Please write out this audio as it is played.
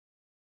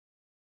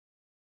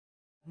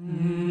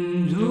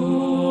It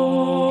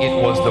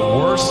was the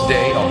worst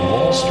day on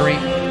Wall Street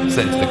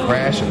since the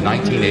crash of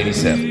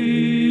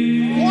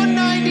 1987.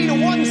 190 to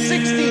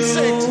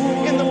 166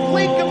 in the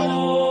blink of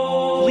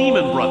an...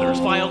 Lehman Brothers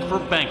filed for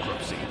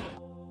bankruptcy.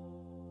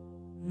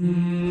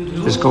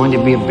 There's going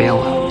to be a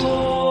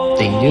bailout.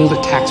 They knew the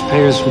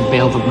taxpayers would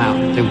bail them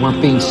out. They weren't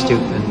being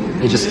stupid.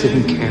 They just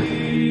didn't care.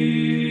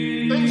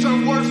 Things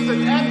are worse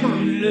than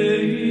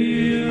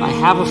ever. I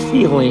have a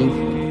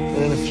feeling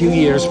that in a few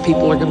years,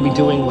 people are going to be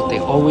doing what they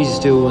always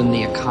do when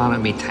the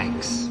economy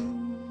tanks.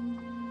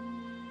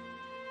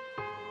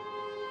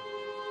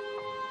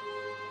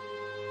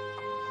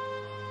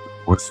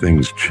 The more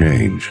things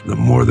change, the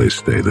more they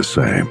stay the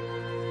same.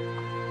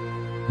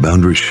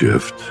 Boundaries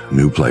shift,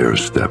 new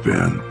players step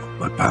in,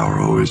 but power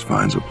always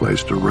finds a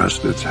place to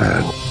rest its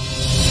head.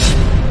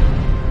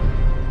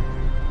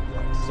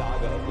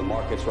 Saga of the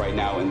markets right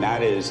now, and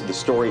that is the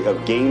story of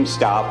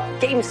GameStop.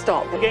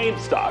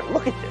 GameStop.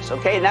 Look at this,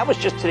 okay? And that was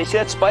just today. See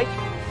that spike?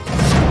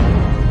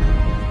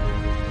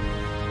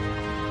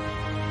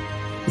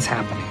 It's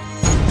happening.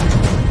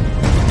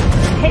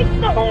 Take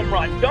the home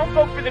run. Don't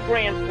go for the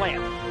grand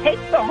slam. Take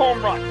the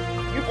home run.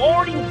 You've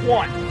already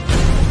won.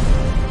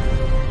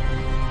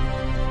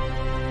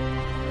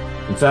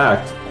 In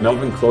fact,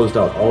 Melvin closed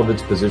out all of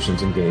its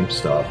positions in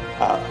GameStop.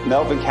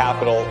 Melvin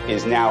Capital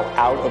is now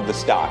out of the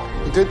stock.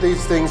 He did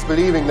these things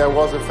believing there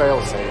was a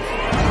failsafe.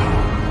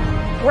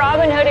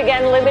 Robinhood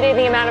again limited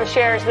the amount of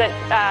shares that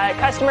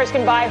customers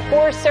can buy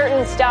for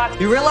certain stocks.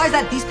 You realize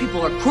that these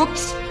people are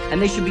crooks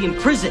and they should be in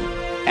prison.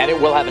 And it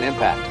will have an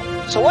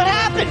impact. So what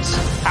happens?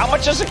 How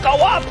much does it go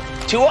up?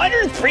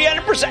 200,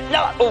 300%?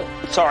 No, oh,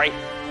 sorry.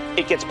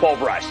 It gets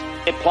pulverized.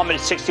 It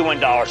plummeted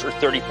 $61 or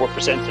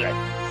 34% today.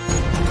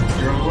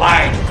 You're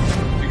lying,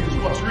 because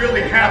what's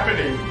really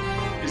happening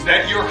is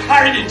that you're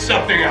hiding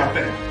something out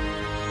there.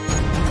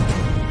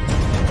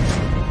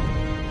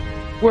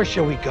 Where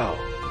shall we go?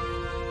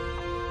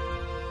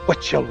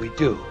 What shall we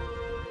do?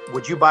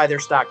 Would you buy their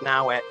stock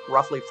now at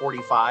roughly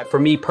 45? For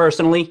me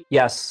personally,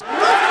 yes.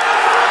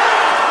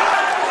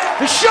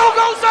 The show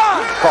goes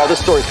on! Carl, this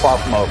story's far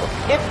from over.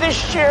 If the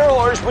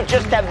shareholders would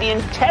just have the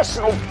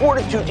intestinal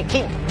fortitude to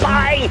keep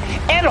buying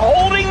and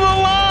holding the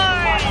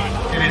line!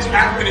 It is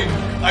happening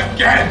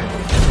again!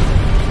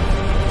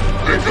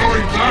 They're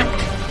going back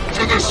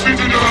to the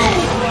Citadel!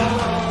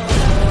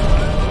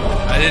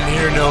 I didn't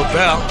hear no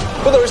bell.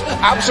 But there's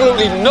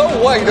absolutely no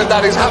way that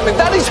that is happening.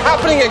 That is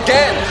happening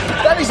again!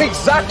 That is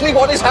exactly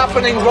what is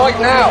happening right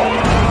now!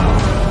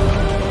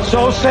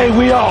 So say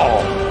we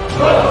all.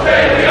 So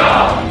say we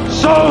all!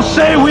 So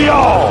say we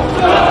all!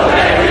 So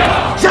say we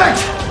all! Object!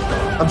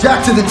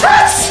 Object to the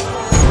test!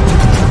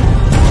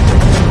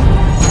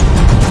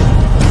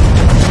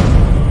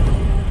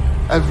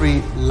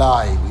 Every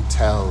lie we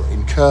tell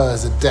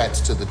incurs a debt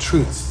to the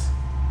truth.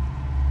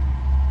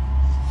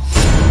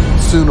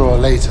 Sooner or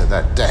later,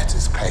 that debt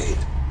is paid.